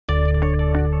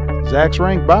Zacks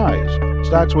Rank Buys,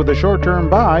 stocks with a short-term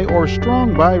buy or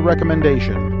strong buy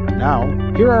recommendation. Now,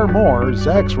 here are more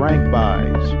Zacks Rank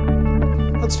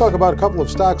Buys. Let's talk about a couple of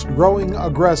stocks growing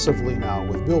aggressively now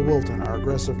with Bill Wilton, our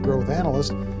aggressive growth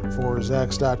analyst for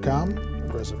Zacks.com.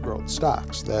 Aggressive growth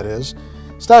stocks, that is.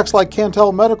 Stocks like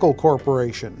Cantel Medical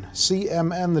Corporation,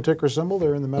 CMN, the ticker symbol,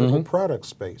 they're in the medical product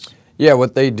space. Yeah,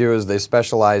 what they do is they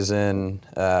specialize in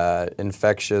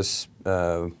infectious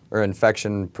or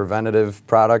infection preventative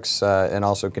products and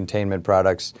also containment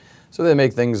products. So they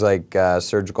make things like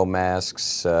surgical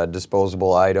masks,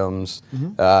 disposable items,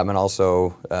 and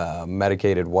also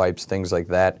medicated wipes, things like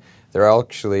that. They're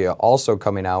actually also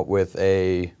coming out with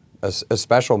a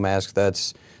special mask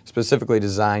that's specifically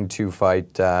designed to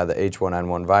fight the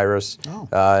H1N1 virus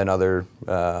and other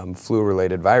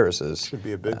flu-related viruses. Should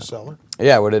be a big seller.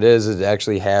 Yeah, what it is, it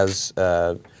actually has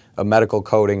a medical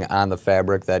coating on the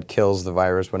fabric that kills the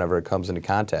virus whenever it comes into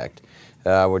contact,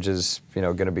 which is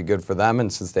going to be good for them.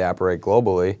 And since they operate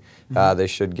globally, they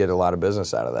should get a lot of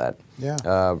business out of that.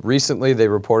 Yeah. Recently, they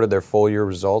reported their full-year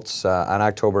results on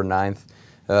October 9th.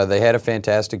 They had a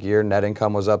fantastic year. Net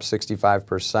income was up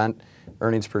 65%.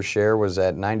 Earnings per share was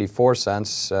at 94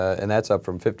 cents, and that's up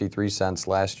from 53 cents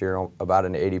last year, about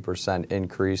an 80%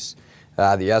 increase.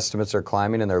 The estimates are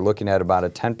climbing, and they're looking at about a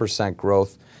 10%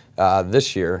 growth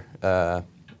this year,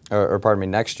 or pardon me,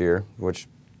 next year, which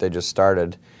they just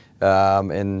started,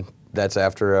 and that's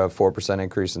after a 4%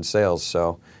 increase in sales.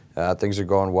 So things are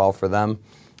going well for them.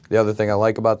 The other thing I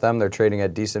like about them, they're trading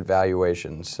at decent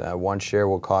valuations. One share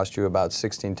will cost you about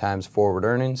 16 times forward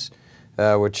earnings,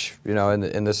 which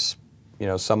in this,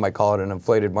 some might call it an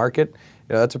inflated market.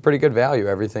 That's a pretty good value.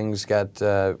 Everything's got,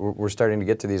 we're starting to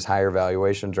get to these higher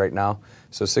valuations right now.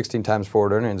 So 16 times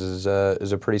forward earnings is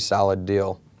a pretty solid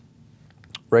deal.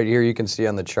 Right here you can see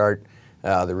on the chart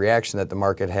the reaction that the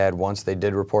market had once they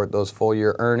did report those full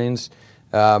year earnings.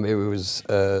 It was,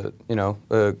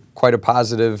 quite a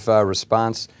positive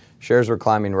response. Shares were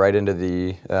climbing right into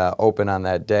the open on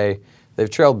that day.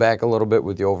 They've trailed back a little bit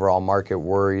with the overall market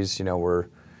worries. We're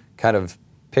kind of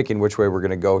picking which way we're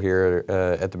going to go here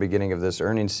at the beginning of this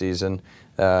earnings season.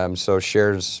 So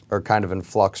shares are kind of in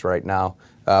flux right now,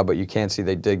 but you can see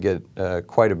they did get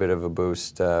quite a bit of a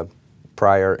boost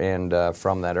prior and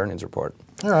from that earnings report.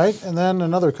 All right, and then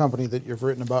another company that you've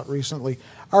written about recently,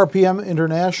 RPM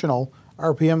International,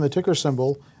 RPM the ticker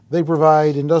symbol. They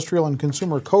provide industrial and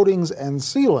consumer coatings and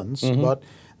sealants, but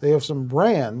they have some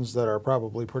brands that are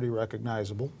probably pretty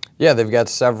recognizable. Yeah, they've got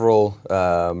several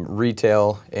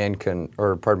retail and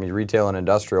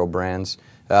industrial brands.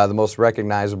 The most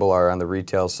recognizable are on the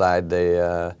retail side. They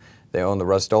own the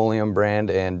Rust-Oleum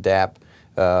brand and DAP,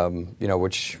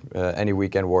 which any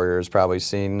weekend warrior has probably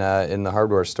seen in the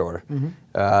hardware store.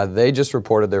 They just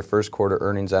reported their first quarter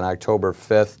earnings on October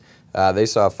 5th. They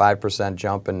saw a 5%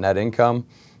 jump in net income.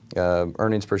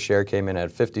 Earnings per share came in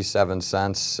at 57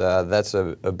 cents. That's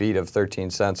a beat of 13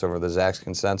 cents over the Zacks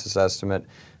consensus estimate.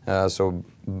 So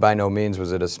by no means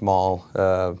was it a small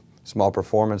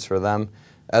performance for them.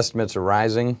 Estimates are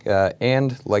rising,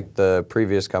 and like the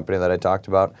previous company that I talked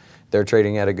about, they're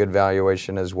trading at a good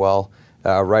valuation as well,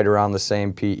 right around the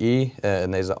same PE,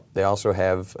 and they also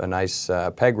have a nice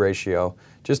PEG ratio,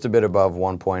 just a bit above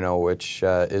 1.0, which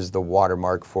is the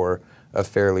watermark for a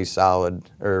fairly solid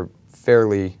or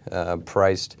fairly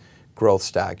priced growth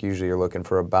stock. Usually you're looking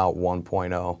for about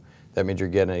 1.0. That means you're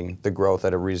getting the growth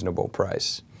at a reasonable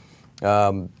price.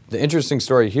 The interesting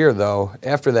story here, though,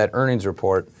 after that earnings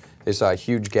report, they saw a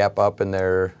huge gap up in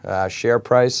their share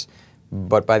price,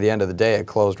 but by the end of the day, it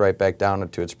closed right back down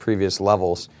to its previous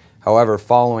levels. However,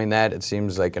 following that, it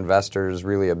seems like investors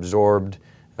really absorbed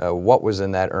what was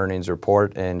in that earnings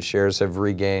report, and shares have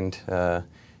regained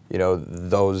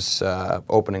those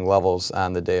opening levels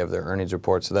on the day of their earnings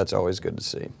report, so that's always good to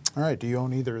see. All right, do you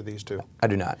own either of these two? I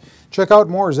do not. Check out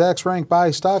more Zacks Rank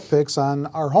Buy stock picks on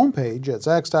our homepage at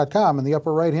Zacks.com in the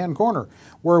upper right-hand corner,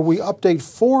 where we update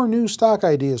 4 new stock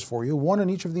ideas for you, one in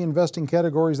each of the investing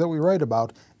categories that we write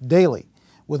about daily.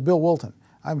 With Bill Wilton,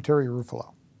 I'm Terry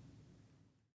Ruffalo.